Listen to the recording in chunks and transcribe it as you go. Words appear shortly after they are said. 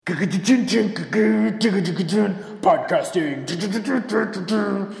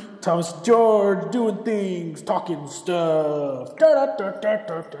Podcasting. Thomas George doing things, talking stuff. Hello.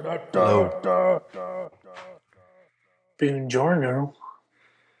 Buongiorno.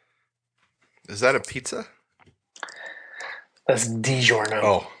 Is that a pizza? That's DiGiorno.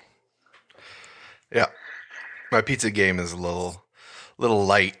 Oh. Yeah. My pizza game is a little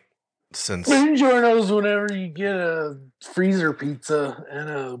light since... Buongiorno's whenever you get a freezer pizza and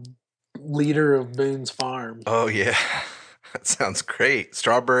a liter of Boone's Farm. Oh, yeah. That sounds great.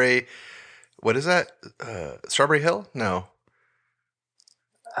 Strawberry... What is that? Strawberry Hill? No.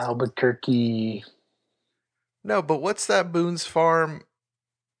 Albuquerque. No, but what's that Boone's Farm,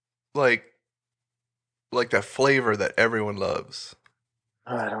 like that flavor that everyone loves?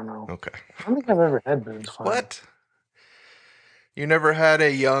 I don't know. Okay. I don't think I've ever had Boone's Farm. What? You never had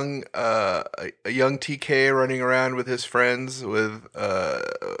a young TK running around with his friends with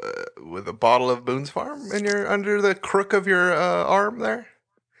a bottle of Boone's Farm under the crook of your arm there?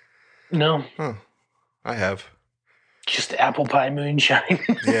 No. Huh. I have. Just apple pie moonshine.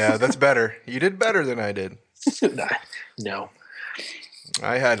 Yeah, that's better. You did better than I did. No.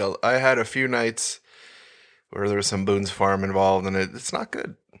 I had a few nights where there was some Boone's Farm involved, and it's not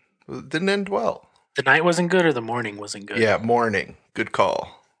good. It didn't end well. The night wasn't good or the morning wasn't good? Yeah, morning. Good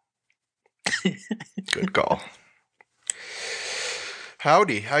call. Good call.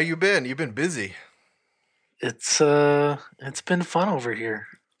 Howdy, how you been? You've been busy. It's been fun over here.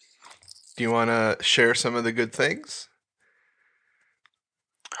 Do you want to share some of the good things?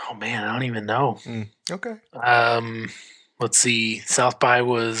 Oh man, I don't even know. Okay. Let's see. South by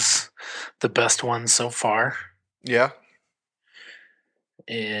was the best one so far. Yeah.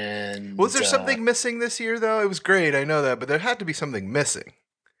 And was there something missing this year though? It was great, I know that, but there had to be something missing.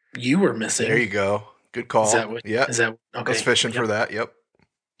 You were missing. There you go. Good call. Is that what? Yeah. Is that okay? I was fishing for that. Yep.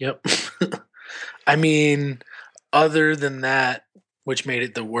 Yep. I mean, other than that, which made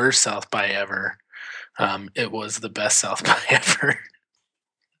it the worst South by ever, it was the best South by ever.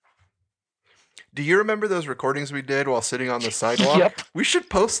 Do you remember those recordings we did while sitting on the sidewalk? Yep. We should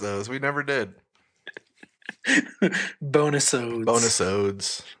post those. We never did.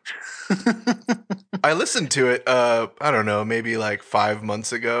 Bonus-odes. I listened to it, I don't know, maybe like 5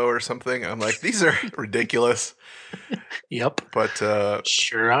 months ago or something. I'm like, these are ridiculous. Yep. But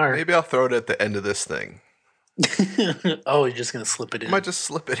sure are. Maybe I'll throw it at the end of this thing. Oh, you're just going to slip it in? I might just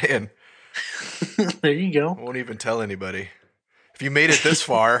slip it in. There you go. I won't even tell anybody. If you made it this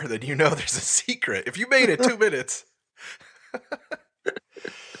far, then you know there's a secret. If you made it 2 minutes.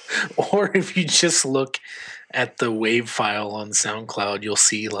 Or if you just look at the WAV file on SoundCloud, you'll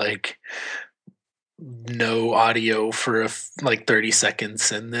see like no audio for like 30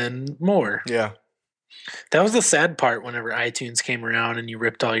 seconds and then more. Yeah. That was the sad part whenever iTunes came around and you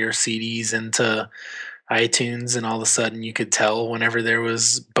ripped all your CDs into iTunes and all of a sudden you could tell whenever there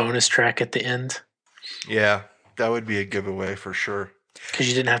was bonus track at the end. Yeah, that would be a giveaway for sure. Because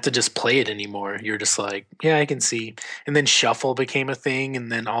you didn't have to just play it anymore. You're just like, yeah, I can see. And then shuffle became a thing,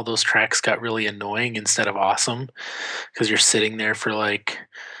 and then all those tracks got really annoying instead of awesome. Because you're sitting there for like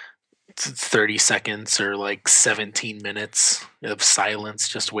 30 seconds or like 17 minutes of silence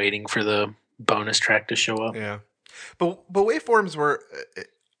just waiting for the bonus track to show up. Yeah. But waveforms were...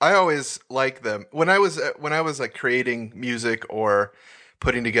 I always liked them. When I was like creating music or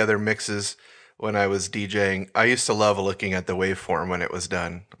putting together mixes... When I was DJing, I used to love looking at the waveform when it was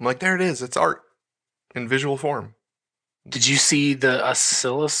done. I'm like, there it is. It's art in visual form. Did you see the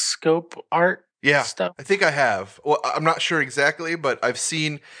oscilloscope art stuff? I think I have. Well, I'm not sure exactly, but I've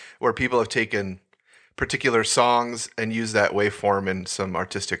seen where people have taken particular songs and used that waveform in some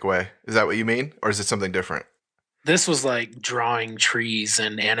artistic way. Is that what you mean? Or is it something different? This was like drawing trees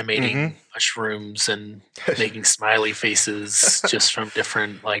and animating mushrooms and making smiley faces just from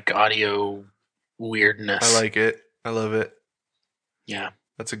different like audio weirdness. I like it. I love it. Yeah.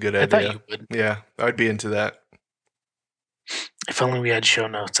 That's a good idea. I thought you would. Yeah, I'd be into that. If only we had show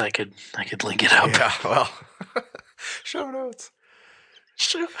notes, I could link it up. Yeah, well. Show notes.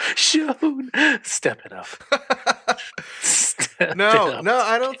 Show step it up. No,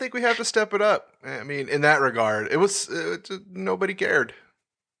 I don't think we have to step it up. I mean, in that regard, it was nobody cared.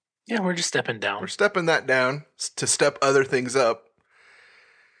 Yeah, we're just stepping down. We're stepping that down to step other things up.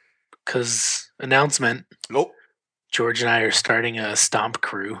 Because announcement. Nope. George and I are starting a stomp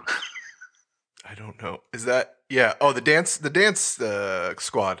crew. I don't know. Is that Oh, the dance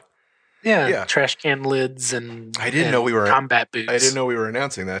squad. Yeah. Trash can lids and I didn't know we were combat boots. I didn't know we were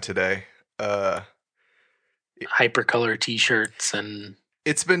announcing that today. Hypercolor T-shirts and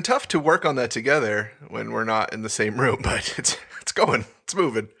It's been tough to work on that together when we're not in the same room, but it's going. It's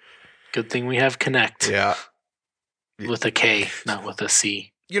moving. Good thing we have Connect Yeah. with a K, not with a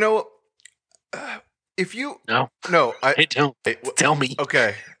C. You know, uh, if you No, no, I don't. I- Tell me.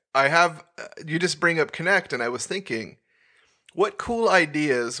 okay. I have you just bring up Connect, and I was thinking, what cool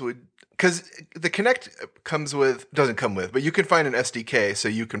ideas would because the Connect comes with doesn't come with, but you can find an SDK so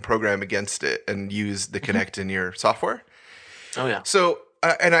you can program against it and use the Mhm. Connect in your software. Oh yeah. So,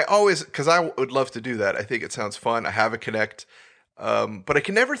 and I always, because I would love to do that. I think it sounds fun. I have a Connect, but I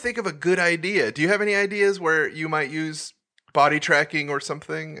can never think of a good idea. Do you have any ideas where you might use body tracking or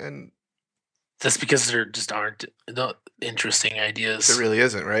something? And That's because there just aren't the interesting there ideas. really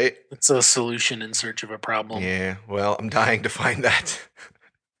isn't, right? It's a solution in search of a problem. Yeah. Well, I'm dying to find that.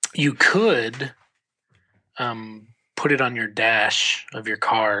 You could put it on your dash of your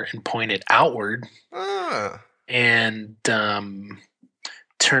car and point it outward Ah, and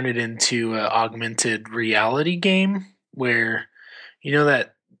turn it into an augmented reality game where you know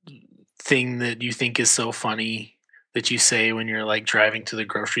that thing that you think is so funny that you say when you're like driving to the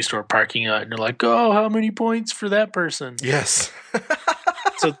grocery store parking lot and you're like, "Oh, how many points for that person?" yes.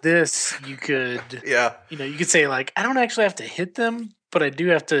 So this you could, Yeah. you could say like, "I don't actually have to hit them, but I do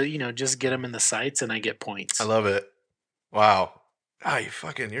have to, just get them in the sights and I get I points." love it. Wow. Ah,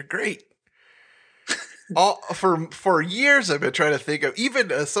 you're great. All for years, I've been trying to think of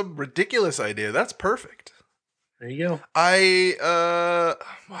even some ridiculous idea. That's perfect. There you go.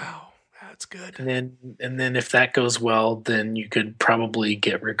 Wow, that's good. And then if that goes well, then you could probably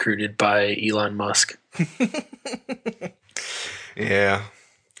get recruited by Elon Musk. Yeah,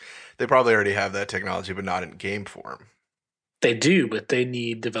 they probably already have that technology, but not in game form. They do, but they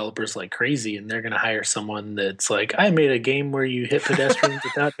need developers like crazy, and they're going to hire someone that's like, I made a game where you hit pedestrians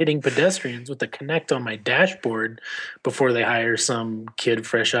without hitting pedestrians with a Connect on my dashboard before they hire some kid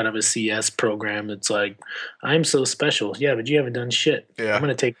fresh out of a CS program that's like, I'm so special. Yeah, but you haven't done shit. I'm Yeah, going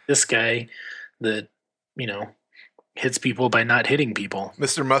to take this guy that, you know, hits people by not hitting people.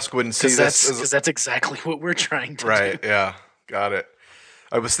 Mr. Musk wouldn't see Because this that's as because that's exactly what we're trying to right. do. Yeah, got it.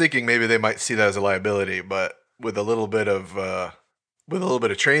 I was thinking maybe they might see that as a liability, but with a little bit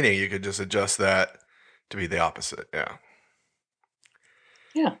of training, you could just adjust that to be the opposite. Yeah,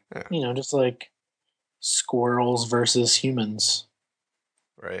 Yeah, yeah, just like squirrels versus humans.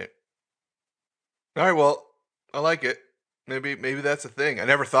 right. All right, well, I like it. Maybe that's a thing. I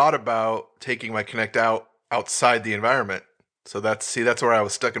never thought about taking my Connect outside the environment. So that's where I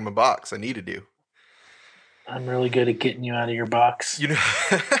was stuck in my box. I needed you. I'm really good at getting you out of your box. You know,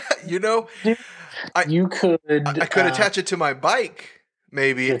 you know, Dude, I you I could could attach it to my bike. you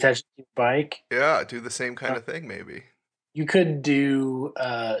Maybe, attach it to your bike. yeah, do the same kind Uh, of thing. Maybe. you could do.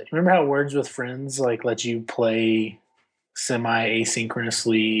 Remember how Words with Friends like let you play semi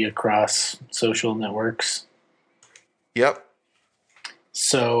asynchronously across social networks? Yep.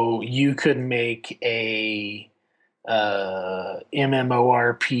 So you could make a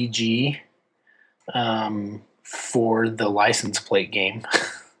MMORPG for the license plate game.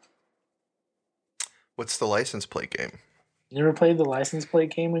 What's the license plate game? You never played the license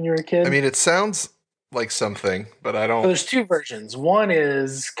plate game when you were a I kid? mean, it sounds like something, but I So don't. there's two versions. One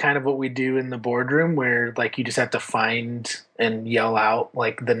is kind of what we do in the boardroom where like you just have to find and yell out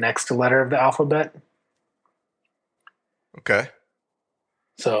like the next letter of the alphabet. Okay.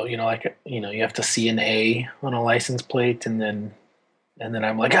 So, you have to see an A on a license plate and then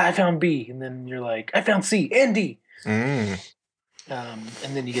I'm like, I found B, and then you're like, I found C and D. Mm.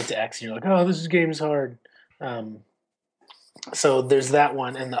 And then you get to X and you're like, oh, this game is hard. Um, so there's that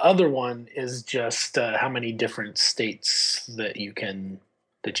one, and the other one is just how many different states that you can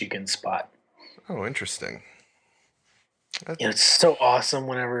spot. Oh, interesting. It's so awesome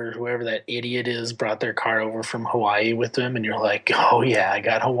whenever whoever that idiot is brought their car over from Hawaii with them, and you're like, oh yeah, I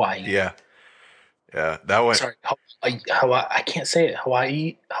got Hawaii. Yeah. Yeah. That went. Sorry, Hawaii. I can't say it.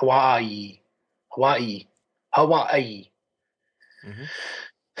 Hawaii, Hawaii, Hawaii, Hawaii.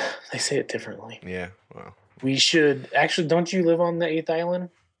 Hmm. They say it differently. Yeah. Well. We should actually. Don't you live on the eighth island?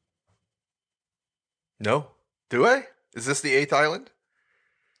 No. Do I? Is this the eighth island?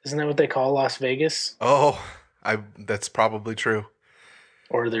 Isn't that what they call Las Vegas? Oh, I. That's probably true.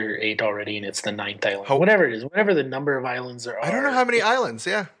 Or they're eight already, and it's the ninth island. Ho- Whatever it is, whatever the number of islands there I don't know are, how many islands.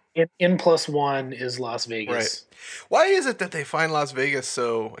 Yeah. n plus one is Las Right. Vegas. Why is it that they find Las Vegas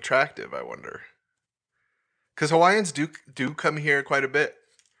so attractive? I wonder. Because Hawaiians do come here quite a bit,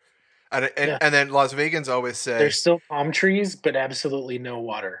 and Yeah, and then Las Vegans always say, there's still palm trees, but absolutely no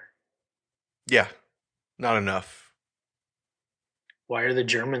water. "Yeah, not enough." Why are the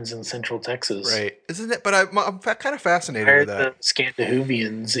Germans in Central Texas? Right? Isn't it? But I'm kind of Why fascinated are with that. the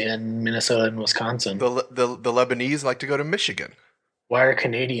Scandinavians in Minnesota and Wisconsin? The Lebanese like to go to Michigan. Why are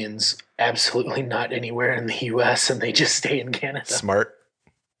Canadians absolutely not anywhere in the US and they just stay in Canada? Smart,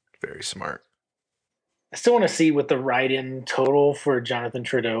 very smart. I still want to see what the write-in total for Jonathan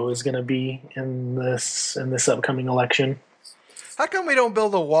Trudeau is going to be in this upcoming election. How come we don't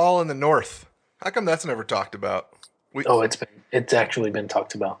build a wall in the north? How come that's never talked about? We, Oh, it's actually been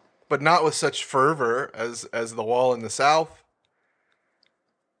talked about. but not with such fervor as the wall in the south.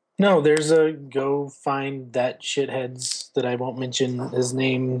 No, there's a go find that shitheads that I won't mention his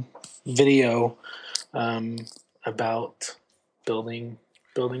name video um, about building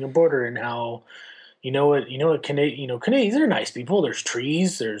building a border and how Canadians are nice people. There's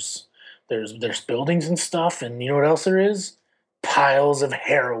trees, there's buildings and stuff, and you know what else there is? Piles of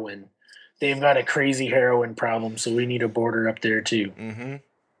heroin. They've got a crazy heroin problem, so we need a border up there too. Mm-hmm.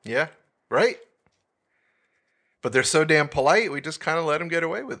 Yeah, right. But they're so damn polite, we just kind of let them get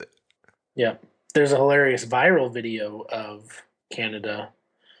away with it. Yeah, there's a hilarious viral video of Canada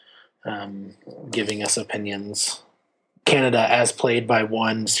um, giving us opinions. Canada, as played by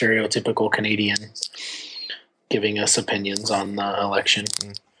one stereotypical Canadian, giving us opinions on the election.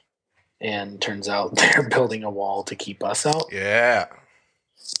 Mm. And turns out they're building a wall to keep us out. Yeah,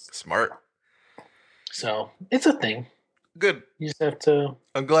 smart. So it's a thing. Good. You just have to.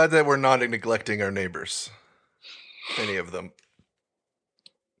 I'm glad that we're not neglecting our neighbors. Any of them.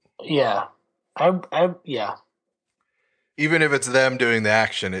 Yeah. Yeah. Even if it's them doing the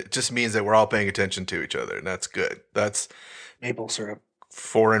action, it just means that we're all paying attention to each other, and that's good. That's Maple syrup.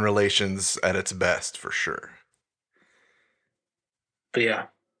 foreign relations at its best, for sure. But yeah.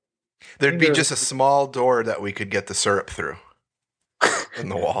 There'd be just a small door that we could get the syrup through in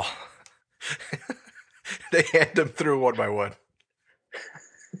the wall. They hand them through one by one.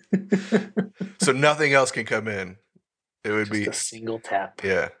 So nothing else can come in. It would just be a single tap.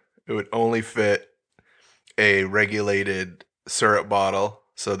 Yeah. It would only fit a regulated syrup bottle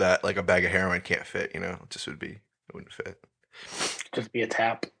so that like a bag of heroin can't fit, It just it wouldn't fit. Just be a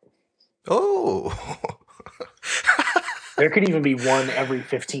tap. Oh. There could even be one every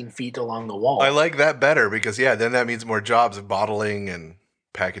 15 feet along the wall. I like that better because then that means more jobs of bottling and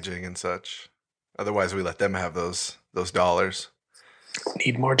packaging and such. Otherwise we let them have those dollars.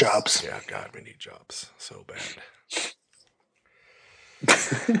 Need more jobs. Yeah, God, we need jobs so bad.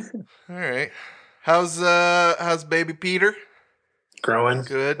 All right. How's baby Peter? Growing.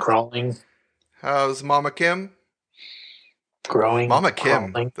 Good. Crawling. How's Mama Kim? Growing. Mama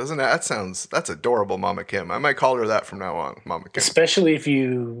Kim. Crawling. That's adorable, Mama Kim. I might call her that from now on, Mama Kim. Especially if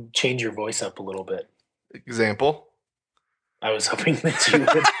you change your voice up a little bit. Example? I was hoping that you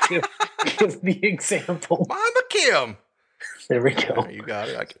would give the example. Mama Kim. There we go. You got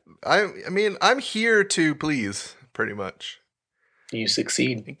it. I mean, I'm here to please, pretty much. You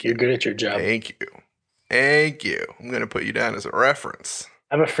succeed. You're good at your job. Thank you. Thank you. I'm going to put you down as a reference.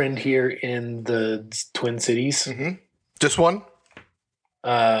 I have a friend here in the Twin Cities. Mm-hmm. Just one?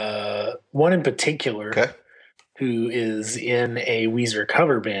 One in particular. Okay. Who is in a Weezer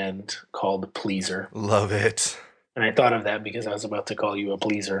cover band called Pleaser. Love it. And I thought of that because I was about to call you a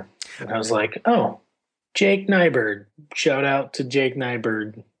pleaser. And I was like, oh, Jake Nyberg. Shout out to Jake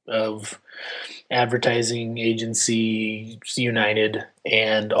Nyberg of Advertising Agency United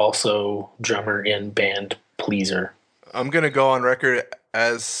and also drummer in band Pleaser. I'm going to go on record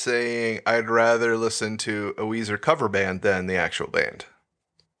as saying I'd rather listen to a Weezer cover band than the actual band.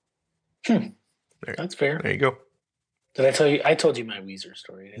 That's fair. There you go. Did I tell you? I told you my Weezer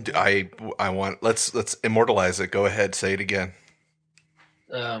story. Didn't I? I want let's immortalize it. Go ahead, say it again.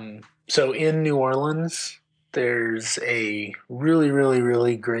 So in New Orleans, there's a really, really,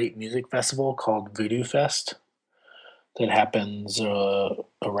 really great music festival called Voodoo Fest that happens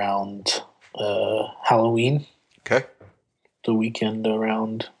around Halloween. Okay. The weekend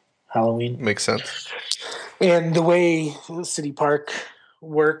around Halloween. Makes sense. And the way the city park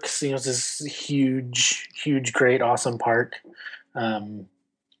works, it's this huge, huge, great, awesome park. And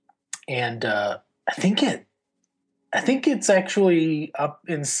I think it's actually up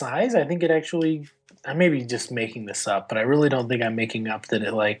in size. I think it actually, I may be just making this up, but I really don't think I'm making up that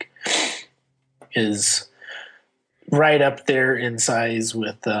it is right up there in size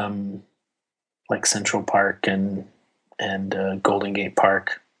with Central Park and Golden Gate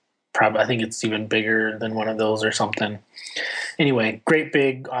Park. Probably, I think it's even bigger than one of those or something. Anyway, great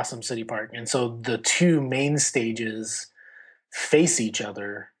big, awesome city park. And so the two main stages face each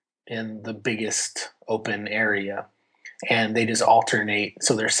other in the biggest open area. And they just alternate.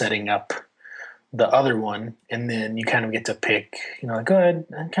 So they're setting up the other one, and then you kind of get to pick. Like, go ahead.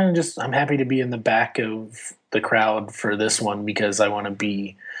 I'm happy to be in the back of the crowd for this one because I want to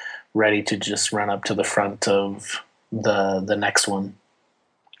be ready to just run up to the front of the next one.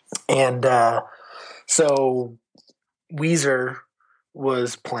 And so Weezer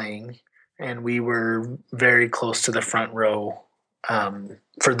was playing, and we were very close to the front row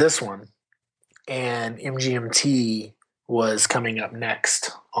for this one. And MGMT was coming up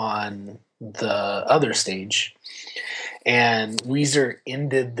next on the other stage. And Weezer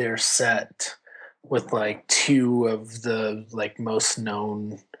ended their set with like two of the like most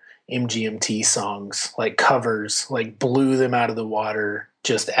known MGMT songs, like covers, like blew them out of the water,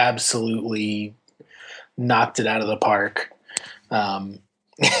 just absolutely knocked it out of the park. And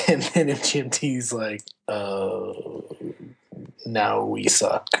then MGMT's like, now we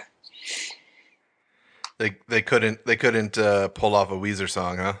suck. They couldn't pull off a Weezer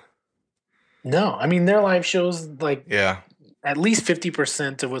song, huh? No, I mean their live shows, like Yeah, at least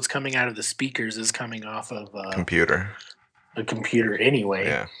 50% of what's coming out of the speakers is coming off of computer. a computer anyway.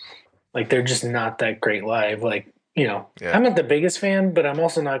 Yeah, Like they're just not that great live. Like, yeah. I'm not the biggest fan, but I'm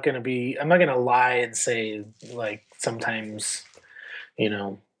also not going to be. I'm not going to lie and say like sometimes,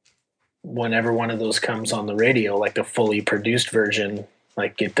 whenever one of those comes on the radio, like the fully produced version,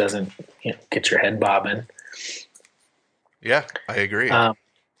 like it doesn't get your head bobbing. Yeah, I agree.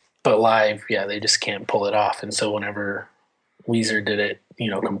 But live, yeah, they just can't pull it off. And so whenever Weezer did it,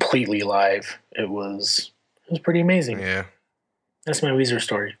 completely live, it was pretty amazing. Yeah, That's my Weezer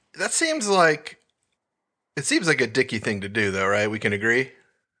story. that seems like a dicky thing to do, though, right? We can agree.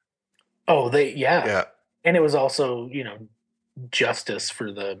 Oh, Yeah. And it was also, justice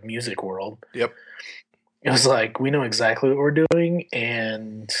for the music world. Yep. It was like, we know exactly what we're doing,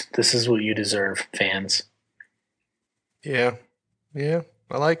 and this is what you deserve, fans. Yeah. Yeah.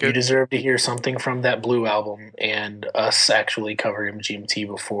 I like You it. deserve to hear something from that Blue album and us actually cover MGMT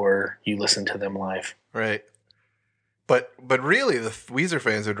before you listen to them live. Right. But really, the Weezer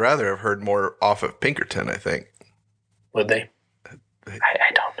fans would rather have heard more off of Pinkerton, I think. Would they?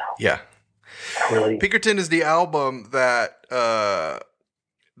 I don't know. Yeah. Really? Pinkerton is the album that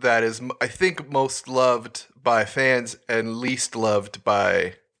is, I think, most loved by fans and least loved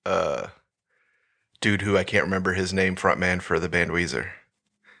by dude who I can't remember his name, frontman for the band Weezer.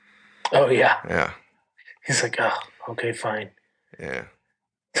 Oh, yeah. Yeah. He's like, oh, okay, fine. Yeah.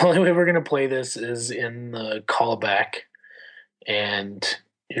 The only way we're going to play this is in the callback, and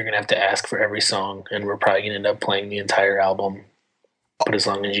you're going to have to ask for every song, and we're probably going to end up playing the entire album. But as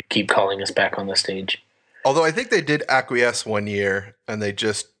long as you keep calling us back on the stage. Although I think they did acquiesce one year, and they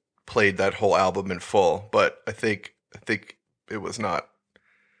just played that whole album in full. But I think it was not.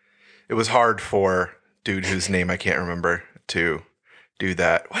 It was hard for dude whose name I can't remember to do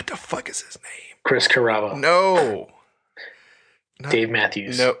that. What the fuck is his name? Chris Carrabba. No. Dave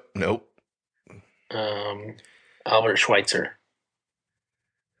Matthews. Nope. Albert Schweitzer.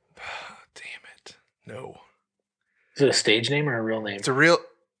 Damn it. No. Is it a stage name or a real name? It's a real.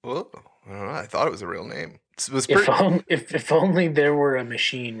 Well, I don't know. I thought it was a real name. It was if only there were a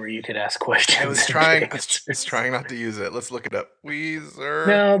machine where you could ask questions. I was trying not to use it. Let's look it up. Weezer.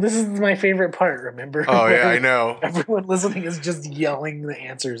 No, this is my favorite part. Remember? Oh yeah, I know. Everyone listening is just yelling the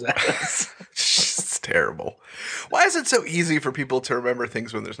answers at us. It's terrible. Why is it so easy for people to remember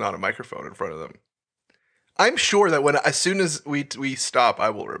things when there's not a microphone in front of them? I'm sure that as soon as we stop, I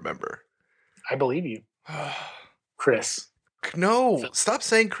will remember. I believe you, Chris. No, stop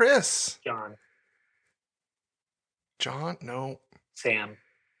saying Chris. John, no. Sam.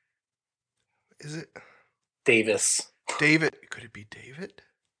 Is it Davis? David? Could it be David?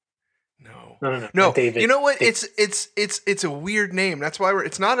 No. No. David. You know what? It's a weird name. That's why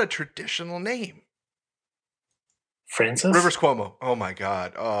it's not a traditional name. Francis Rivers Cuomo. Oh my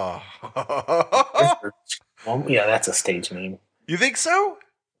God. Oh. Yeah, that's a stage name. You think so?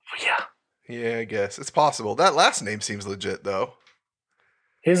 Yeah. Yeah, I guess it's possible. That last name seems legit, though.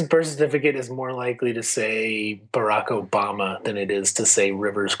 His birth certificate is more likely to say Barack Obama than it is to say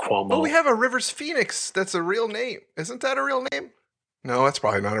Rivers Cuomo. Oh, we have a Rivers Phoenix. That's a real name. Isn't that a real name? No, that's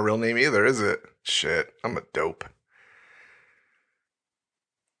probably not a real name either, is it? Shit, I'm a dope.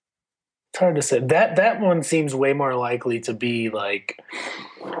 It's hard to say. That one seems way more likely to be like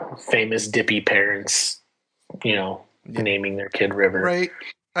famous dippy parents, naming their kid River. Right.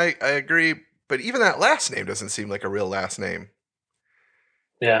 I agree. But even that last name doesn't seem like a real last name.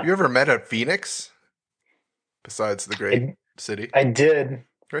 Yeah. You ever met a Phoenix? Besides the great city? I did.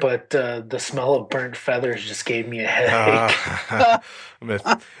 Right. But the smell of burnt feathers just gave me a headache.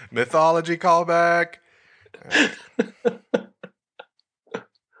 Mythology callback.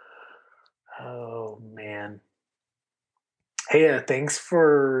 Oh Hey, thanks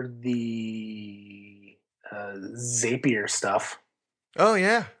for the Zapier stuff. Oh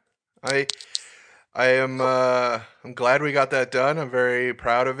yeah, I I am I'm glad we got that done. I'm very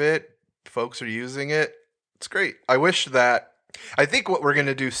proud of it. Folks are using it. It's great. I think what we're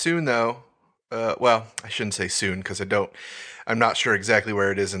gonna do soon though. Well, I shouldn't say soon because I'm not sure exactly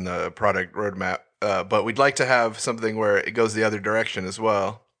where it is in the product roadmap. But we'd like to have something where it goes the other direction as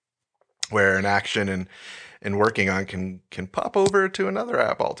well, where an action and working on can pop over to another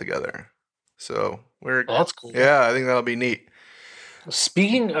app altogether. So That's cool. yeah, I think that'll be neat.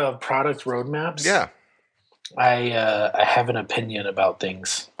 Speaking of product roadmaps, Yeah, I have an opinion about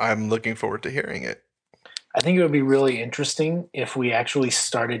things. I'm looking forward to hearing it. I think it would be really interesting if we actually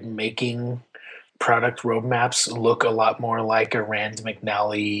started making product roadmaps look a lot more like a Rand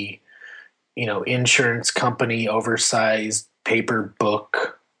McNally, insurance company oversized paper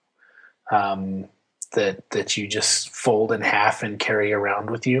book um, that you just fold in half and carry around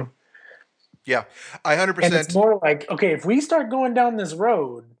with you. Yeah, I And it's 100%. more like, okay, if we start going down this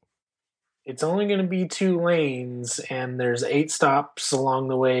road, it's only going to be 2 lanes and there's 8 stops along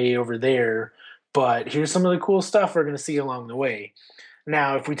the way over there. But here's some of the cool stuff we're going to see along the way.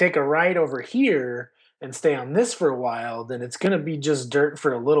 Now, if we take a ride over here and stay on this for a while, then it's going to be just dirt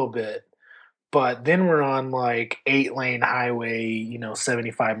for a little bit, but then we're on like 8 lane highway,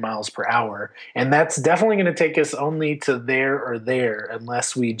 75 miles per hour. And that's definitely going to take us only to there or there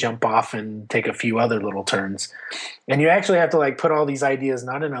unless we jump off and take a few other little turns. And you actually have to like put all these ideas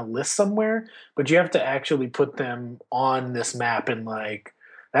not in a list somewhere, but you have to actually put them on this map and like,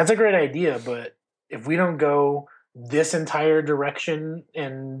 that's a great idea. But if we don't go this entire direction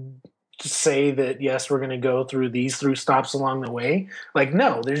and say that yes, we're going to go through these through stops along the way. Like,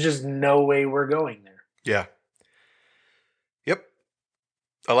 no, there's just no way we're going there. Yeah. Yep.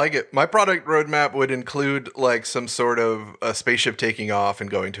 I like it. My product roadmap would include like some sort of a spaceship taking off and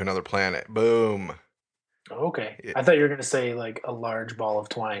going to another planet. Boom. Okay, Yeah. I thought you were going to say like a large ball of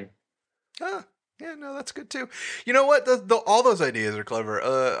twine. Ah, yeah, no, that's good too. You know what? All those ideas are clever.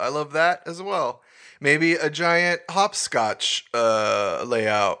 I love that as well. Maybe a giant hopscotch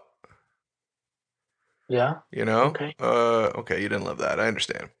layout. Yeah. You know? Okay. Okay, you didn't love that. I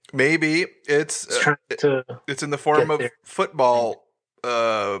understand. Maybe It's trying to it's in the form get of there. football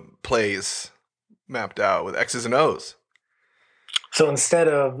plays mapped out with X's and O's. So instead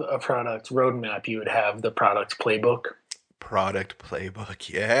of a product roadmap, you would have the product playbook, Product playbook.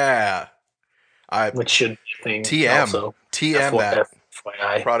 Yeah. I which should be a thing TM. also. TM that.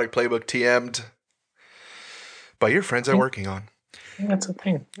 FYI. Product playbook TM'd by your friends at Working On. I think that's a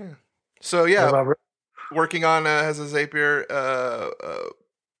thing. Yeah. So What yeah, about Working On has a Zapier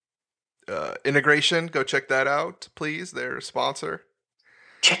integration. Go check that out, please. They're a sponsor.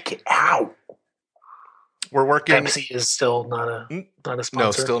 check it out? We're working. Pepsi is still not a No,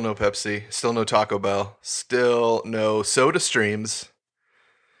 sponsor. still no Pepsi. Still no Taco Bell. Still no Soda Streams.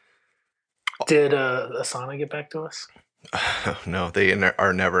 Did Asana get back to us? No, they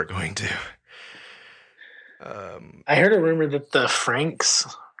are never going to. I heard a rumor that the Franks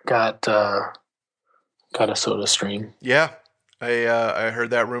got a Soda Stream. Yeah, I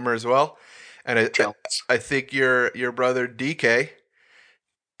heard that rumor as well, and Jealous. I think your brother DK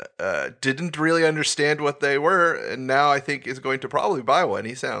didn't really understand what they were, and now I think is going to probably buy one.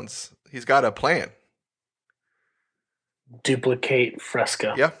 He's got a plan. Duplicate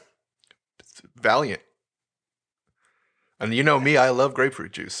Fresca. Yeah, it's valiant. And you know me, I love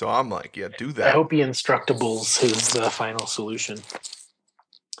grapefruit juice, so I'm like, yeah, do I that. hope he Instructables is the final solution.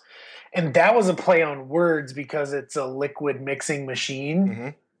 And that was a play on words because it's a liquid mixing machine. Mm-hmm.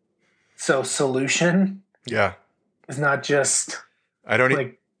 So solution Yeah, is not just I don't.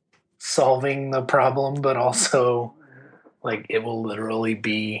 like solving the problem, but also like it will literally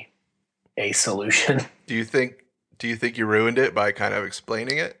be a solution. Do you think? Do you think you ruined it by kind of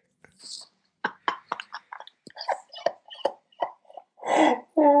explaining it?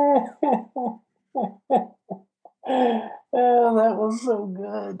 Oh, that was so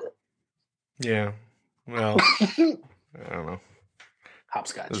good. Yeah. Well, I don't know.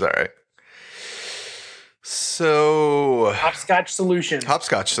 Hopscotch. It's all right. So, Hopscotch Solution.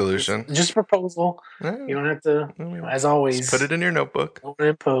 Hopscotch Solution. Just a proposal. You don't have to, as always, Just put it in your notebook. don't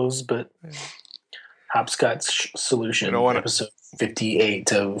impose, but Hopscotch Solution, episode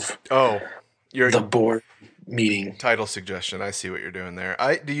 58 of your the board meeting. title suggestion. I see what you're doing there.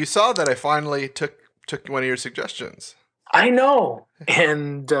 You saw that I finally took one of your suggestions. I know,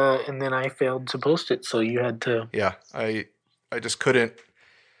 and then I failed to post it, so you had to. Yeah, I just couldn't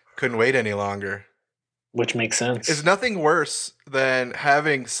wait any longer. Which makes sense. It's nothing worse than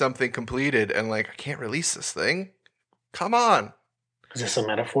having something completed and like I can't release this thing. Come on, Is this a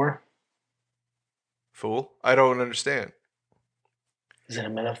metaphor? fool. I don't understand. Is it a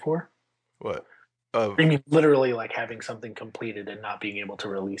metaphor? What? Or Of you mean literally like having something completed and not being able to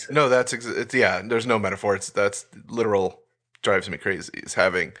release it? no, it's yeah. There's no metaphor. That's literal. Drives me crazy. Is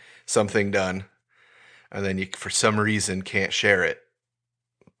having something done and then you for some reason can't share it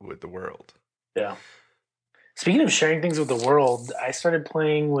with the world. Yeah. Speaking of sharing things with the world, I started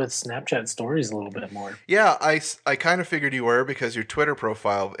playing with Snapchat stories a little bit more. Yeah, I kind of figured you were because your Twitter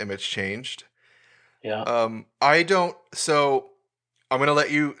profile image changed. Yeah. I don't. So I'm gonna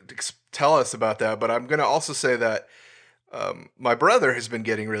let you tell us about that, but I'm gonna also say that my brother has been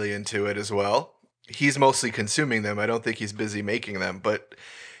getting really into it as well. He's mostly consuming them. I don't think he's busy making them, but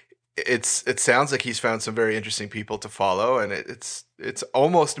it sounds like he's found some very interesting people to follow, and it's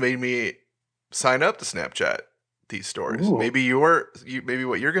almost made me sign up to Snapchat these stories. Ooh, Maybe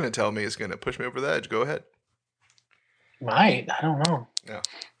what you're going to tell me is going to push me over the edge. Go ahead. might. I don't know. Yeah,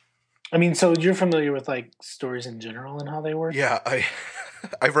 I mean, so you're familiar with like stories in general and how they work? yeah. I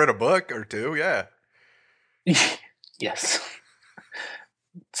I've read a book or two. Yeah. Yes.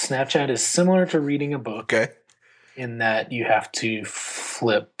 Snapchat is similar to reading a book Okay. in that you have to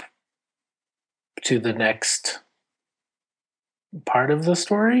flip to the next part of the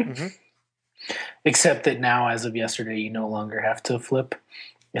story, Hmm. except that now, as of yesterday, you no longer have to flip.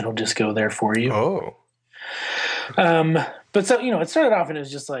 It'll just go there for you. Oh. Um, but so, it started off and it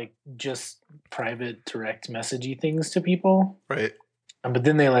was just private direct messagey things to people. Right. But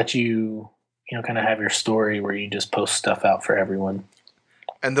then they let you, kind of have your story where you just post stuff out for everyone.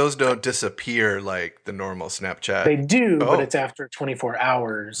 And those don't disappear like the normal Snapchat. They do, but Oh. it's after 24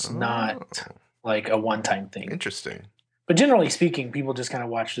 hours, Oh. not like a one-time thing. Interesting. But generally speaking, people just kind of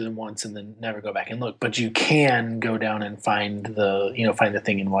watch them once and then never go back and look. But you can go down and find the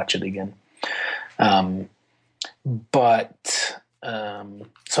thing and watch it again. Um,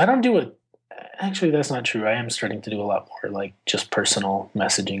 so I don't do it. Actually, that's not true. I am starting to do a lot more like just personal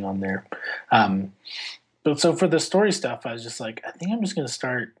messaging on there. Um, but so for the story stuff, I was just like, I think I'm just going to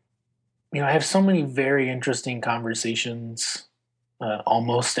start. I have so many very interesting conversations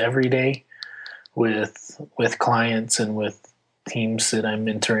almost every day with clients and with teams that I'm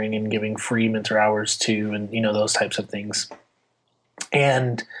mentoring and giving free mentor hours to, and those types of things.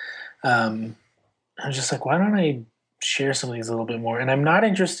 And um, I was just like, why don't I share some of these a little bit more? And I'm not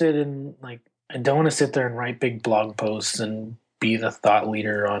interested in like, I don't want to sit there and write big blog posts and be the thought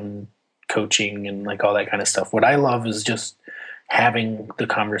leader on coaching and like all that kind of stuff. What I love is just having the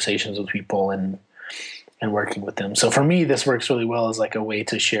conversations with people and working with them. So for me, this works really well as like a way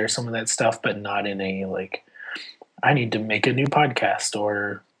to share some of that stuff, but not in a like, I need to make a new podcast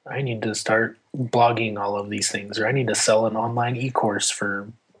or I need to start blogging all of these things or I need to sell an online e-course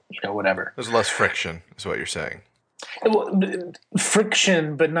for, whatever. There's less friction, is what you're saying.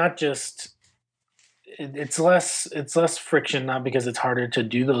 Friction, but not just it's less friction, not because it's harder to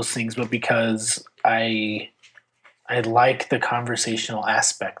do those things, but because I like the conversational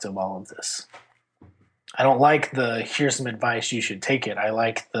aspect of all of this. I don't like the here's some advice, you should take it. I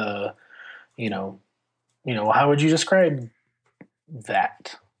like the, you know, how would you describe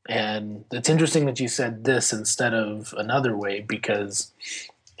that? And it's interesting that you said this instead of another way because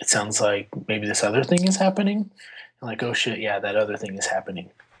it sounds like maybe this other thing is happening. I'm like, oh shit, yeah, that other thing is happening.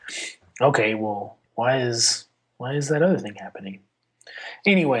 Okay, well, why is that other thing happening?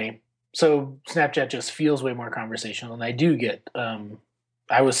 Anyway, so Snapchat just feels way more conversational, and I do get.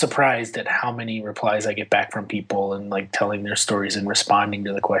 I was surprised at how many replies I get back from people and like telling their stories and responding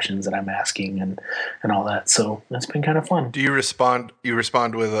to the questions that I'm asking and all that. So that's been kind of fun. Do you respond? You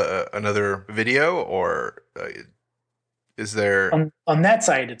respond with another video, or is there? On that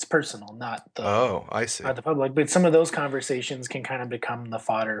side, it's personal, not the Oh, I see. not the public. But some of those conversations can kind of become the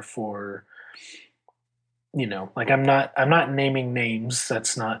fodder for like I'm not naming names.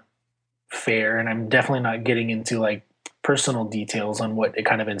 That's not fair, and I'm definitely not getting into like personal details on what it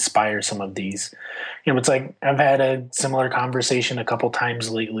kind of inspires some of these. It's like I've had a similar conversation a couple times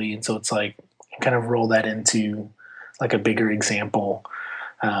lately, and so it's like kind of roll that into like a bigger example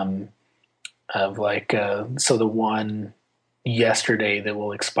of like so the one yesterday that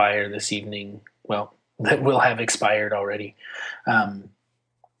will expire this evening. Well, that will have expired already.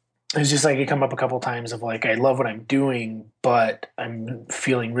 It's just like it come up a couple times of like I love what I'm doing, but I'm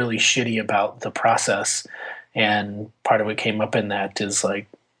feeling really shitty about the process. And part of what came up in that is like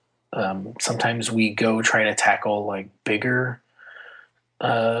sometimes we go try to tackle like bigger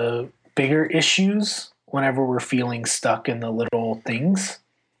issues whenever we're feeling stuck in the little things,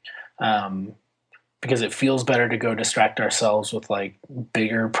 because it feels better to go distract ourselves with like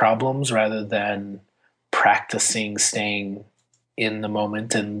bigger problems rather than practicing staying in the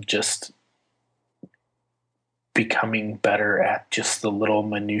moment and just becoming better at just the little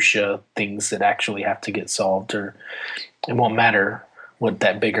minutia things that actually have to get solved, or it won't matter what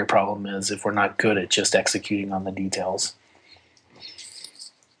that bigger problem is if we're not good at just executing on the details.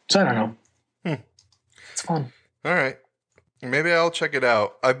 So I don't know. Hmm. It's fun. All right. Maybe I'll check it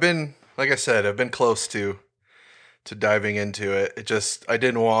out. Like I said, I've been close to diving into it. I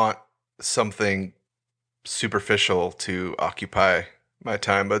didn't want something superficial to occupy my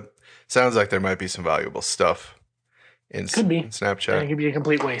time, but it sounds like there might be some valuable stuff Could be. in And Snapchat. it could be a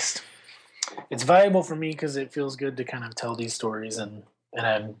complete waste. It's valuable for me because it feels good to kind of tell these stories, and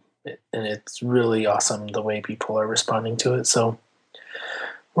it's really awesome the way people are responding to it. So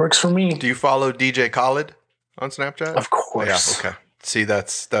works for me. Do you follow DJ Khaled on Snapchat? Of course. Yeah, okay. See,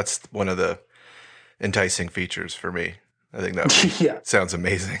 that's one of the enticing features for me. I think that Yeah. sounds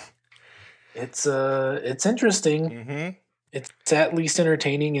amazing. It's interesting. Mm-hmm. It's at least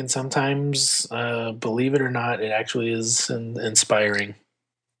entertaining, and sometimes, believe it or not, it actually is inspiring.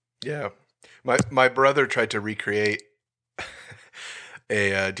 Yeah. My brother tried to recreate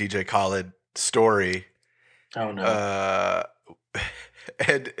a DJ Khaled story, Oh no.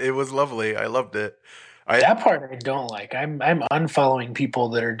 and it was lovely. I loved it. That part I don't like. I'm unfollowing people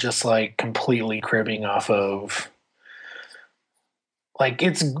that are just like completely cribbing off of. Like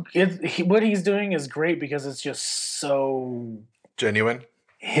what he's doing is great because it's just so Genuine.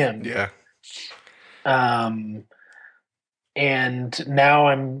 him. Yeah. And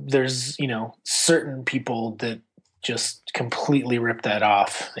now there's certain people that just completely rip that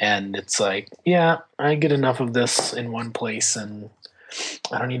off, and it's like, yeah, I get enough of this in one place, and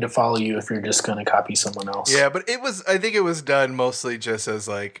I don't need to follow you if you're just going to copy someone else. Yeah, but I think it was done mostly just as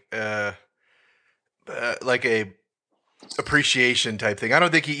like a appreciation type thing. I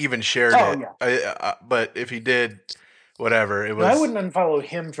don't think he even shared it. Yeah. But if he did, whatever, it was. I wouldn't unfollow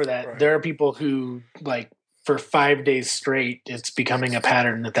him for that. Right. There are people who, like, for 5 days straight, it's becoming a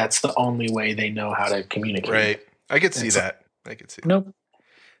pattern that's the only way they know how to communicate. Right. I could see that. I could see. Nope,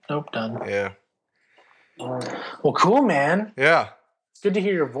 done. Yeah. Well, cool, man. Yeah. It's good to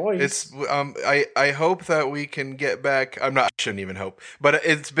hear your voice. It's I hope that we can get back. I shouldn't even hope, but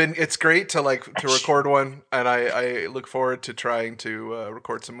it's great to record one, and I look forward to trying to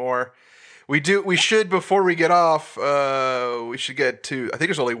record some more. We should, before we get off, we should get to, I think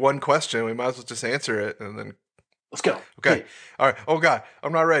there's only one question. We might as well just answer it and then. Let's go. Okay. Hey. All right. Oh God,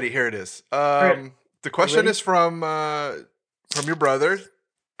 I'm not ready. Here it is. Right. The question is from your brother,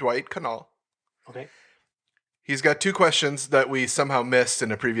 Dwight Canal. Okay. He's got two questions that we somehow missed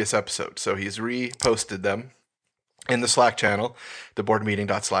in a previous episode. So he's reposted them in the Slack channel,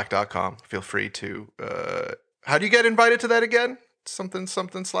 theboardmeeting.slack.com. Feel free to, how do you get invited to that again?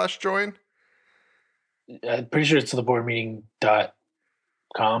 Something/join? I'm pretty sure it's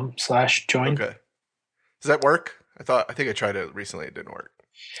theboardmeeting.com/join. Okay. Does that work? I think I tried it recently. It didn't work.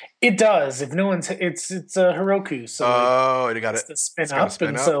 It does. If no one's, it's a Heroku. So it got it to spin up,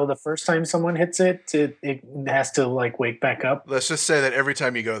 so the first time someone hits it, it has to wake back up. Let's just say that every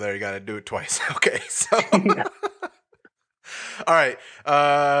time you go there, you got to do it twice. Okay. So, Yeah. All right.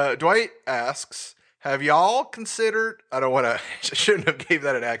 Dwight asks, have y'all considered? I don't want to. I shouldn't have gave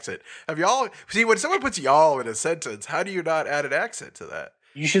that an accent. Have y'all see when someone puts y'all in a sentence? How do you not add an accent to that?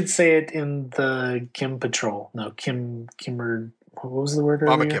 You should say it in the Kim Patrol. No, Kimmer. What was the word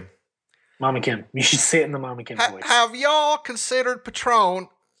earlier? Mama Kim. Mama Kim. You should say it in the Mama Kim voice. Have y'all considered Patron?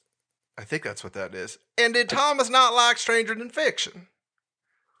 I think that's what that is. And did Thomas not like Stranger Than Fiction?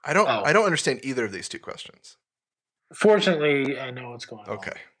 I don't understand either of these two questions. Fortunately, I know what's going on.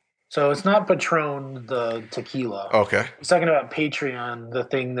 Okay. So it's not Patron, the tequila. Okay. He's talking about Patreon, the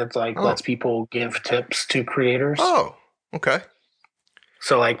thing that lets people give tips to creators. Oh, okay.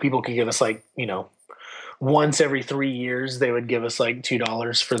 So people could give us once every 3 years, they would give us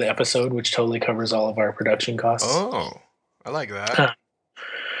 $2 for the episode, which totally covers all of our production costs. Oh, I like that.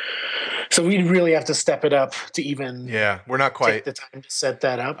 So we'd really have to step it up to even. Yeah, we're not quite take the time to set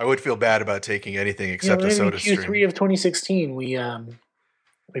that up. I would feel bad about taking anything except a soda stream. Q3 of 2016, we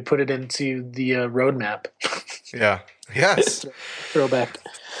put it into the roadmap. Yeah. Yes. Throwback.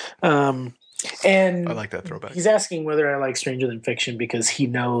 And I like that throwback. He's asking whether I like Stranger Than Fiction because he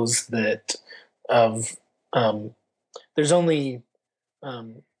knows that there's only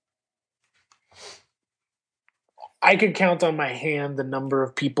I could count on my hand the number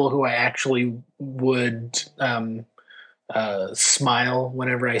of people who I actually would smile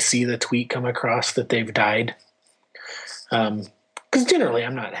whenever I see the tweet come across that they've died. Because generally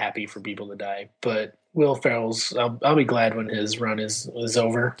I'm not happy for people to die, but Will Ferrell's, I'll be glad when his run is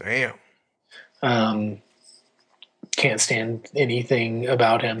over. Damn. can't stand anything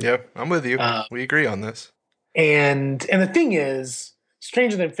about him. Yep, I'm with you. Uh, We agree on this. and the thing is,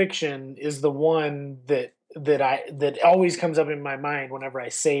 Stranger Than Fiction is the one that always comes up in my mind whenever I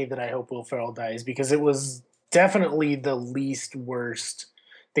say that I hope Will Ferrell dies, because it was definitely the least worst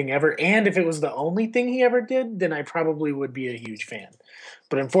thing ever. And if it was the only thing he ever did, then I probably would be a huge fan.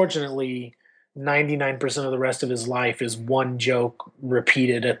 But unfortunately, 99% of the rest of his life is one joke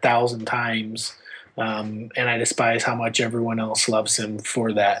repeated 1,000 times. And I despise how much everyone else loves him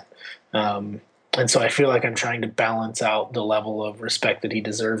for that. And so I feel like I'm trying to balance out the level of respect that he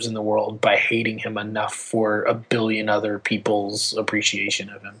deserves in the world by hating him enough for a billion other people's appreciation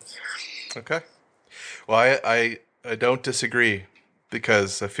of him. Okay. Well, I don't disagree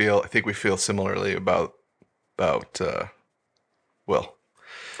because I think we feel similarly about Will.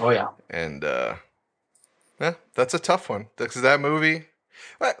 Oh yeah. And yeah, that's a tough one because that movie.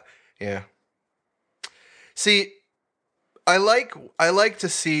 Well, yeah. See, I like to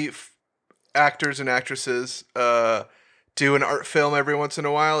see actors and actresses do an art film every once in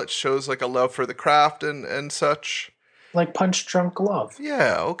a while. It shows like a love for the craft and such. Like Punch Drunk Love.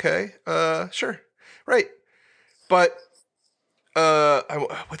 Yeah. Okay. Sure. Right. But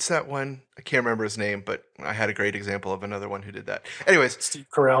what's that one? I can't remember his name, but I had a great example of another one who did that. Anyways, Steve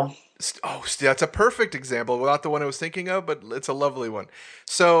Carell. Oh, that's a perfect example. Not the one I was thinking of, but it's a lovely one.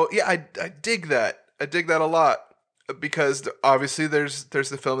 So yeah, I dig that. I dig that a lot because obviously there's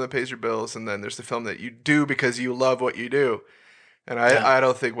the film that pays your bills, and then there's the film that you do because you love what you do. And I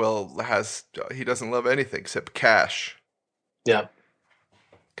don't think he doesn't love anything except cash. Yeah.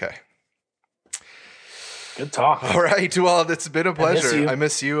 Okay. Good talk. All right. Well, it's been a pleasure. I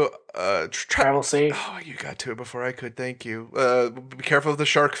miss you. Travel safe. Oh, you got to it before I could. Thank you. Be careful of the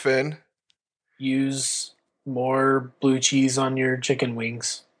shark fin. Use more blue cheese on your chicken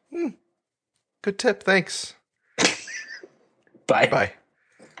wings. Good tip. Thanks. Bye. Bye.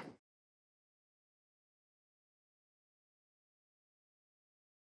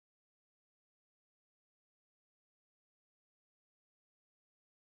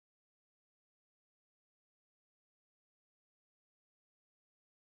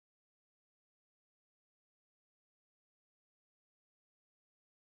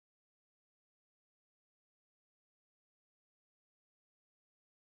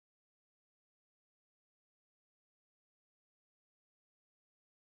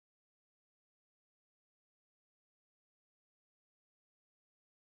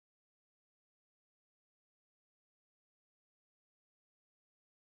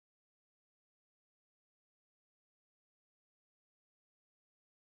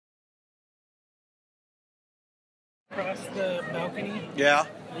 Across the balcony. Yeah.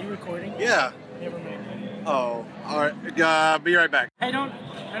 Are you recording? Yeah. Never mind. Oh, all right. Be right back. I don't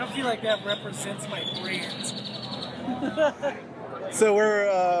feel like that represents my brand. So we're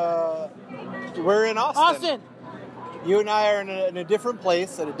in Austin. You and I are in a different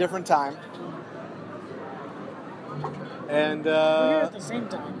place at a different time. And We're here at the same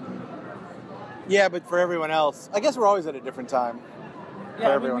time. yeah, but for everyone else, I guess we're always at a different time.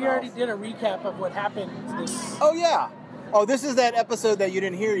 Yeah, we already did a recap of what happened this. Oh yeah. Oh, this is that episode that you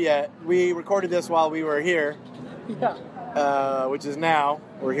didn't hear yet. We recorded this while we were here. Yeah. Which is now.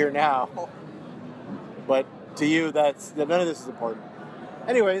 We're here now. But to you, none of this is important.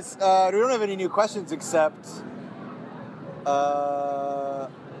 Anyways, we don't have any new questions except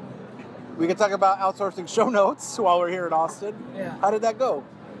we can talk about outsourcing show notes while we're here in Austin. Yeah. How did that go?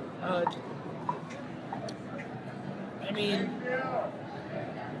 I mean,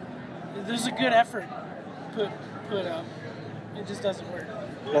 there's a good effort put up. It just doesn't work.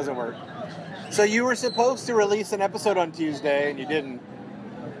 Doesn't work. So you were supposed to release an episode on Tuesday and you didn't.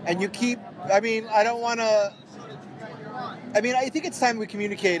 And you keep, I mean, I think it's time we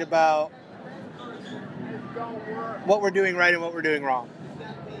communicate about what we're doing right and what we're doing wrong.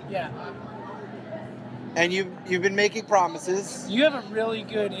 Yeah. And you've been making promises. You have a really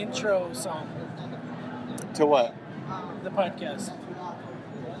good intro song. To what? The podcast.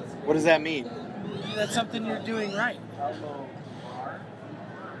 What does that mean? That's something you're doing right.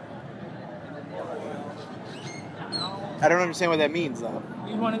 I don't understand what that means, though.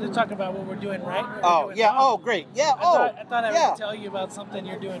 You wanted to talk about what we're doing right? Oh, doing yeah. wrong. Oh, great. Yeah. I thought I yeah. would tell you about something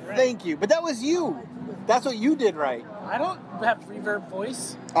you're doing right. Thank you. But that was you. That's what you did right. I don't have reverb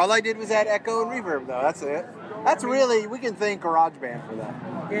voice. All I did was add echo and reverb, though. That's it. We can thank GarageBand for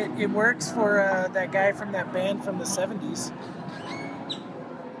that. It works for that guy from that band from the 70s.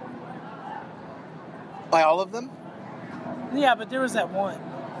 By all of them? Yeah, but there was that one.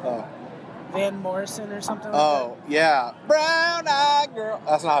 Oh. Van Morrison or something like Oh, yeah. Brown-eyed girl.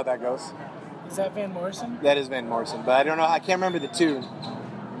 That's not how that goes. Is that Van Morrison? That is Van Morrison, but I don't know. I can't remember the tune.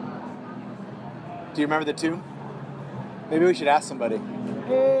 Do you remember the tune? Maybe we should ask somebody.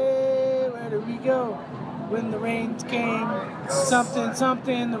 Hey, where do we go when the rains came? Something,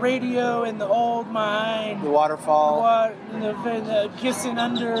 something, the radio and the old mine. The waterfall. The kissing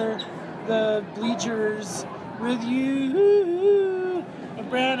under the bleachers with you, a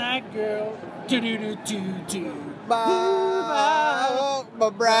brown-eyed girl. Do-do-do-do-do. My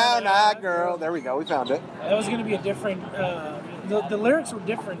brown-eyed girl. There we go. We found it. That was going to be a different... the lyrics were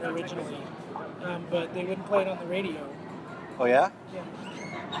different originally, but they wouldn't play it on the radio. Oh, yeah? Yeah.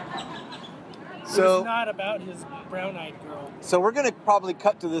 So, it was not about his brown-eyed girl. So we're going to probably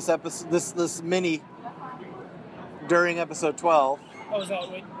cut to this episode, this mini during episode 12. Oh, is that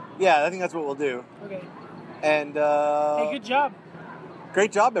what? Yeah, I think that's what we'll do. Okay. And hey, good job.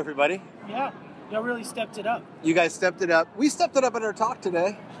 Great job, everybody. Yeah, y'all really stepped it up. You guys stepped it up. We stepped it up in our talk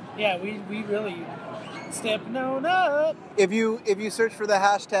today. Yeah, we really stepped on up. If you search for the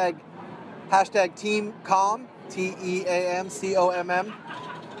hashtag TeamComm, TeamComm,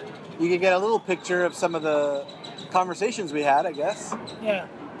 you can get a little picture of some of the conversations we had, I guess. Yeah.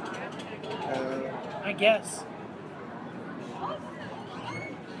 I guess.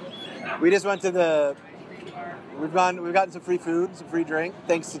 We just went to we've gotten some free food, some free drink,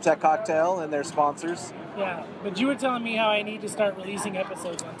 thanks to Tech Cocktail and their sponsors. Yeah, but you were telling me how I need to start releasing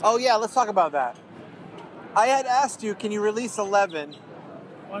episodes on time. Oh yeah, let's talk about that. I had asked you, can you release 11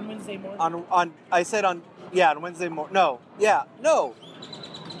 on Wednesday morning? On Wednesday morning. No.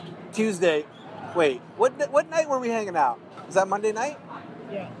 Tuesday. Wait, what night were we hanging out? Is that Monday night?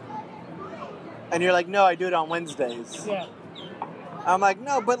 Yeah. And you're like, no, I do it on Wednesdays. Yeah. I'm like,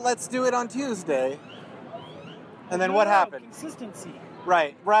 no, but let's do it on Tuesday. And then what happened? Consistency.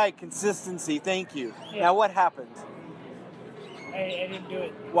 Right, consistency, thank you. Yeah. Now what happened? I didn't do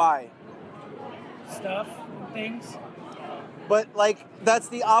it. Why? Stuff and things. But, that's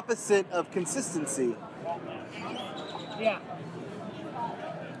the opposite of consistency. Yeah.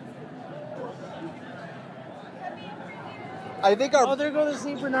 I think there go the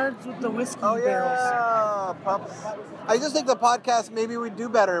St. Bernards with the whiskey barrels. barrels. Pups. I just think the podcast, maybe we'd do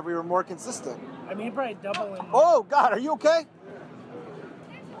better if we were more consistent. I mean, probably double in. Oh, God, are you okay?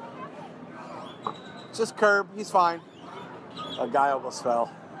 Just Curb, he's fine. A guy almost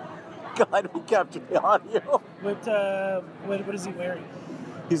fell. Glad we captured the audio. What is he wearing?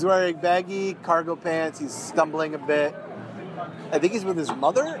 He's wearing baggy cargo pants. He's stumbling a bit. I think he's with his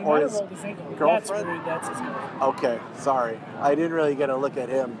mother He or might his have rolled his ankle. girlfriend. That's his girlfriend. Okay, sorry. I didn't really get a look at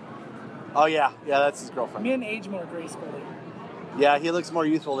him. Oh, yeah, that's his girlfriend. Men age more gracefully. Yeah, he looks more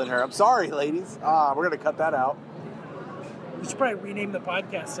youthful than her. I'm sorry, ladies. We're going to cut that out. We should probably rename the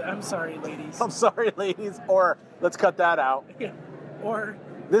podcast to I'm Sorry, Ladies. I'm sorry, ladies. Or let's cut that out. Yeah. Or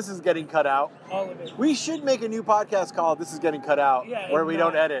this is getting cut out. All of it. We should make a new podcast called This is Getting Cut Out, where we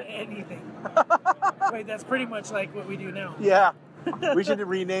don't edit anything. Wait, that's pretty much like what we do now. Yeah. We should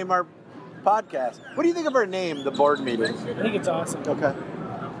rename our podcast. What do you think of our name, the board meeting? I think it's awesome. Okay.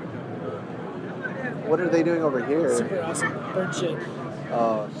 What are they doing over here? Super awesome. Bird shit.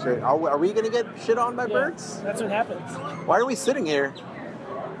 Oh, shit. Are we going to get shit on by birds? That's what happens. Why are we sitting here?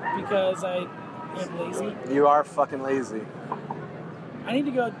 Because I am lazy. You are fucking lazy. I need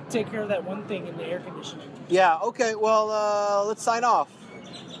to go take care of that one thing in the air conditioning. Yeah, okay. Well, let's sign off.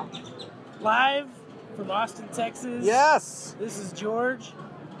 Live from Austin, Texas. Yes. This is George.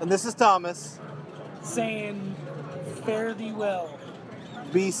 And this is Thomas. Saying, fare thee well.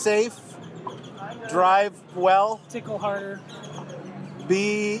 Be safe. Drive well. Tickle harder.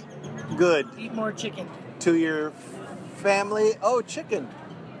 Be good. Eat more chicken. To your family. Oh, chicken.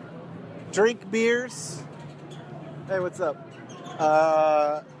 Drink beers. Hey, what's up?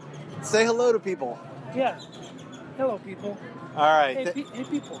 Say hello to people. Yeah. Hello, people. All right. Hey, hey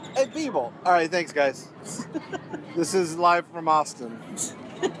people. Hey, people. All right, thanks, guys. This is live from Austin.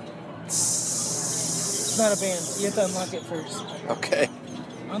 It's not a band. You have to unlock it first. Okay.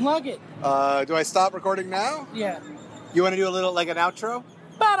 Unlock it. Do I stop recording now? Yeah. You want to do a little, like an outro?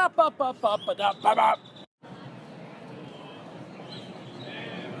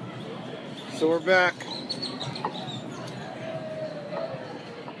 So we're back.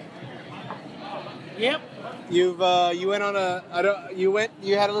 Yep. You went on you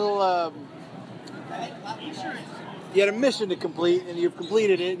had a little you had a mission to complete, and you've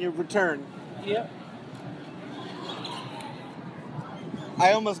completed it, and you've returned. Yep.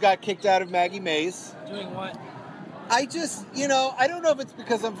 I almost got kicked out of Maggie Mae's. Doing what? I just, I don't know if it's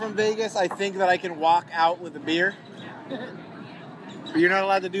because I'm from Vegas. I think that I can walk out with a beer. But you're not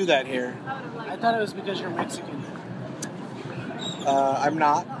allowed to do that here. I thought it was because you're Mexican. I'm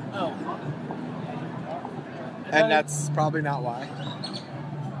not. Oh. And that's probably not why.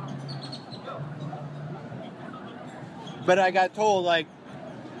 But I got told, like,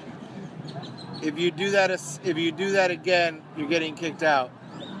 if you do that again, you're getting kicked out.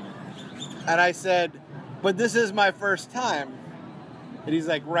 And I said, but this is my first time. And he's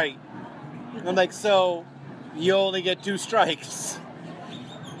like, right. And I'm like, so you only get 2 strikes.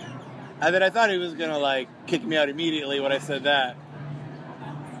 And then I thought he was gonna like kick me out immediately when I said that.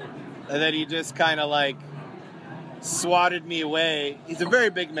 And then he just kind of like swatted me away. He's a very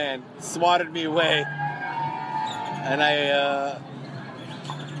big man. Swatted me away. And I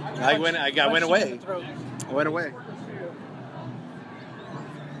went away. I went away.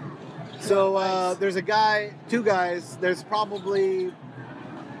 So there's a guy, 2 guys. There's probably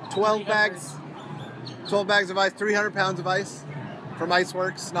 12 bags of ice, 300 pounds of ice from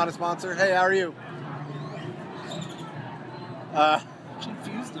Iceworks, not a sponsor. Hey, how are you?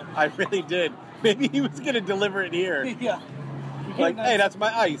 Confused him. I really did. Maybe he was going to deliver it here. Yeah. Like, hey, that's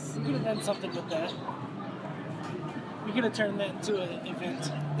my ice. You could have done something with that. We could have turned that into an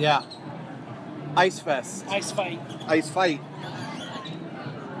event. Yeah. Ice Fest. Ice fight. Ice fight.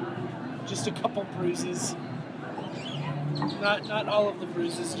 Just a couple bruises. Not all of the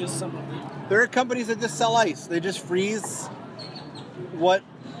bruises, just some of them. There are companies that just sell ice. They just freeze what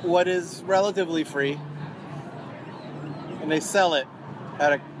is relatively free, and they sell it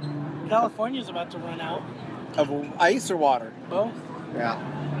at a California's about to run out. of ice or water. Both. Yeah.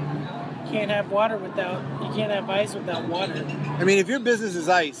 You can't have ice without water. I mean, if your business is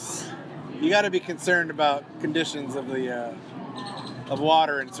ice, you got to be concerned about conditions of the of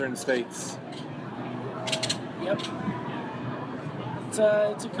water in certain states. Yep. It's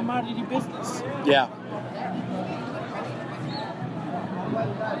a commodity business. Yeah.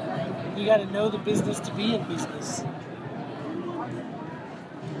 You got to know the business to be in business.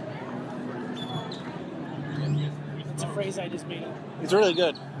 It's a phrase I just made up. It's really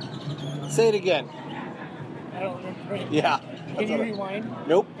good. Say it again. I don't remember it. Yeah. Can you rewind?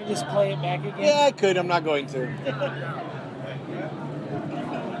 Nope. And just play it back again? Yeah, I could. I'm not going to.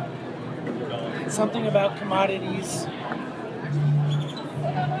 Something about commodities.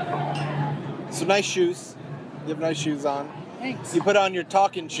 Some nice shoes. You have nice shoes on. Thanks. You put on your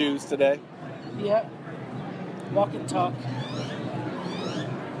talking shoes today. Yeah. Walk and talk.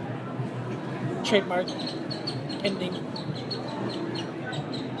 Trademark. Pending.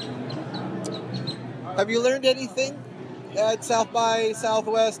 Have you learned anything at South by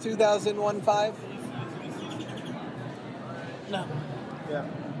Southwest 2015? No. Yeah.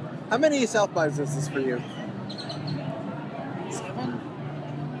 How many South bys is this for you? 7?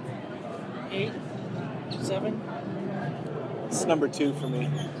 8? 7? It's number 2 for me.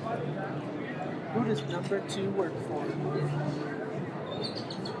 Who does number 2 work for?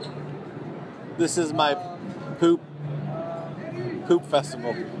 This is my poop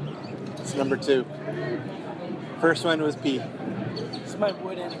festival. It's number 2. First one was pee. It's my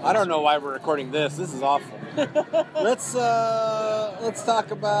wood anniversary. I don't know why we're recording this. This is awful. Let's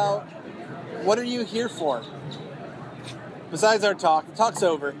talk about what are you here for? Besides our talk, the talk's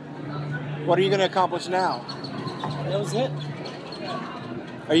over. What are you going to accomplish now? That was it.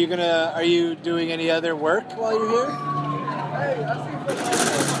 Are you doing any other work while you're here?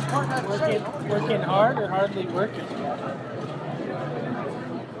 Working hard or hardly working?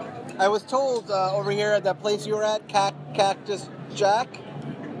 I was told over here at that place you were at, Cactus Jack.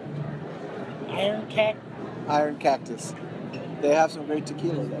 Iron Cactus. They have some great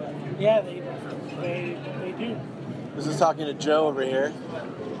tequila there. Yeah, they do. I was just talking to Joe over here.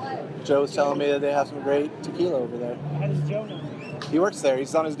 Joe was telling me that they have some great tequila over there. How does Joe know? He works there.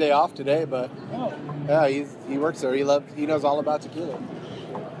 He's on his day off today, but Oh, yeah, he works there. He knows all about tequila.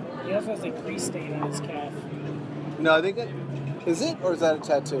 he also has a grease stain on his calf. No, I think is it or is that a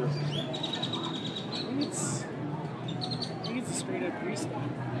tattoo? I think it's a straight up grease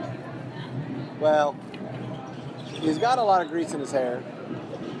stain. Well, he's got a lot of grease in his hair,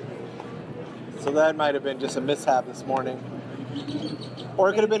 so that might have been just a mishap this morning. Or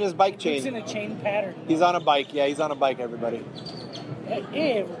it could have been his bike It's in chain. a chain pattern. He's on a bike. Yeah, he's on a bike, everybody.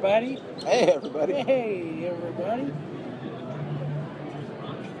 Hey, everybody. Hey, everybody. Hey, everybody.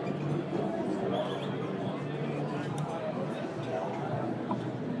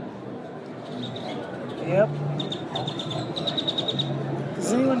 Yep.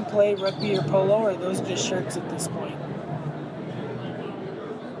 Does anyone play rugby or polo, or are those just shirts at this point?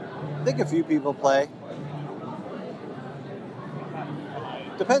 I think a few people play.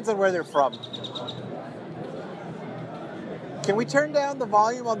 Depends on where they're from. Can we turn down the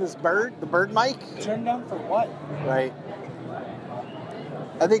volume on this the bird mic? Turn down for what? Right.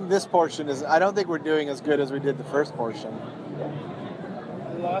 I think this portion is. I don't think we're doing as good as we did the first portion.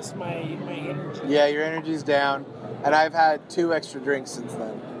 I lost my energy. Yeah, your energy's down, and I've had 2 extra drinks since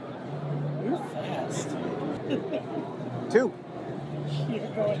then. You're fast. 2. You're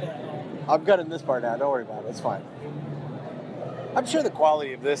going down. I'm cutting this part out. Don't worry about it. It's fine. I'm sure the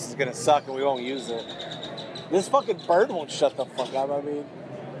quality of this is gonna suck, and we won't use it. This fucking bird won't shut the fuck up. I mean,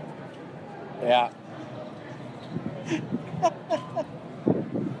 yeah.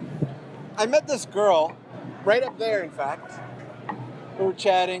 I met this girl right up there, in fact. We were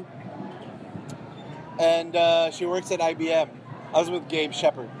chatting, and she works at IBM. I was with Gabe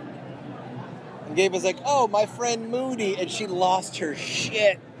Shepard. And Gabe was like, oh, my friend Moody, and she lost her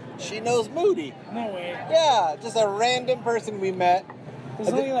shit. She knows Moody. No way. Yeah, just a random person we met. There's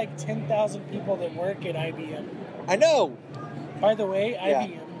only like 10,000 people that work at IBM. I know. By the way, Yeah.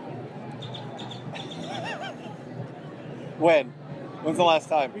 IBM. When? When's the last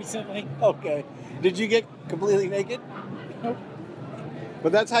time? Recently. Okay. Did you get completely naked? Nope.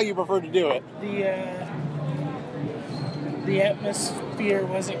 But that's how you prefer to do it. The atmosphere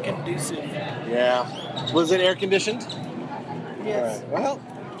wasn't conducive. Yeah. Was it air conditioned? Yes. All right. Well,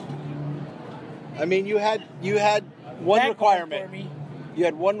 I mean, you had one That requirement. for me. You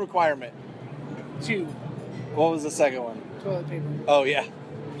had one requirement. 2. What was the second one? Toilet paper. Oh yeah.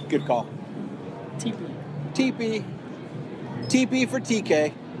 Good call. TP. TP. TP for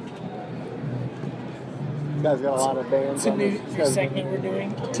TK. This guy's got a lot of bands It's a on new this. This guy's- segment we're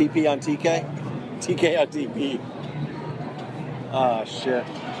doing. TP on TK? TK on TP. Oh, shit.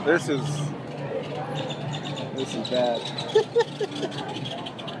 This is bad.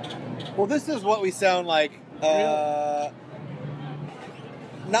 Well, this is what we sound like. Not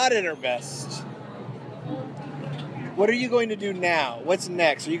at our best. What are you going to do now? What's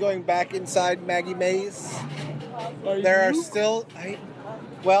next? Are you going back inside Maggie Mays? There are still... I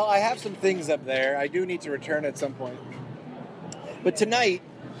have some things up there. I do need to return at some point. But tonight,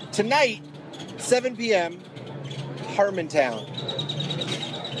 7 p.m., Harmontown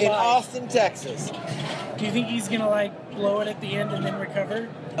in Why? Austin, Texas. Do you think he's gonna like blow it at the end and then recover?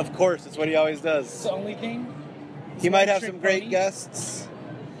 Of course, that's what he always That's does. the only thing. He might have Trick some great pony? guests.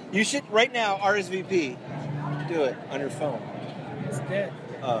 You should, right now, RSVP. Do it on your phone. It's dead.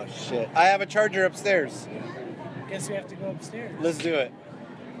 Oh, shit. I have a charger upstairs. Guess we have to go upstairs. Let's do it.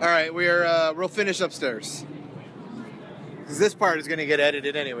 All right, we'll finish upstairs. Because this part is going to get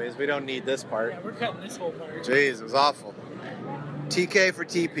edited anyways. We don't need this part. Yeah, we're cutting this whole part. Jeez, it was awful. TK for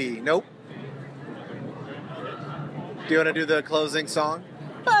TP. Nope. Do you want to do the closing song?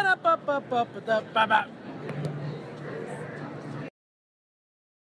 Ba-da-ba-ba-ba-ba-da-ba-ba.